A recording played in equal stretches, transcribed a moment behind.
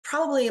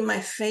Probably my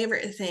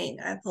favorite thing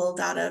I pulled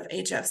out of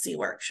HFC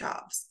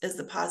workshops is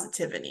the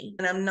positivity.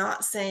 And I'm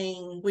not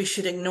saying we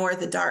should ignore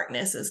the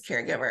darkness as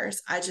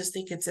caregivers. I just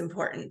think it's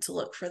important to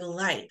look for the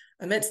light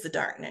amidst the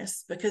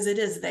darkness because it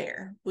is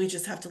there. We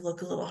just have to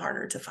look a little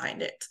harder to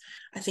find it.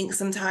 I think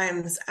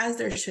sometimes, as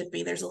there should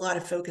be, there's a lot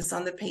of focus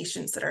on the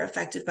patients that are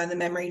affected by the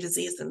memory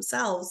disease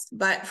themselves.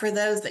 But for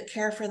those that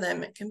care for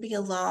them, it can be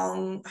a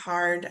long,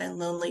 hard, and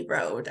lonely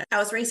road. I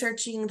was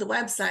researching the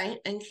website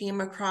and came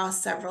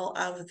across several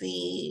of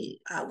the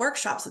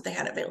workshops that they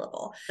had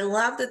available. I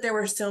love that there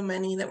were so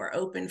many that were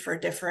open for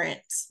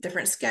different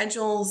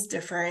schedules,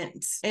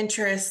 different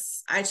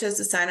interests. I chose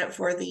to sign up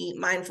for the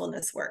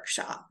mindfulness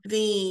workshop.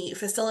 The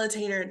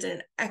facilitator did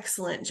an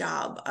excellent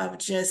job of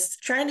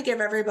just trying to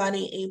give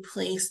everybody a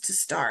place to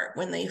start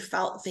when they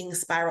felt things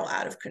spiral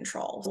out of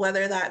control,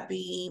 whether that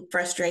be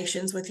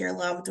frustrations with your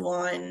loved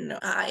one,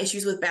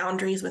 issues with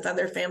boundaries with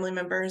other family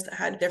members that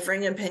had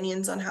differing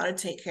opinions on how to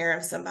take care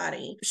of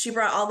somebody. She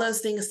brought all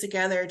those things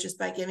together just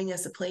by giving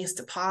us a place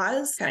to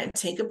pause, kind of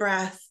take a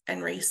breath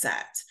and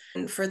reset.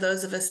 And for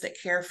those of us that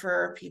care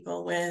for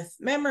people with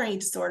memory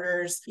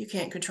disorders, you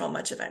can't control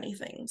much of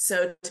anything.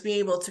 So to be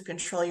able to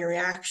control your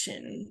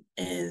reaction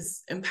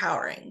is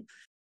empowering.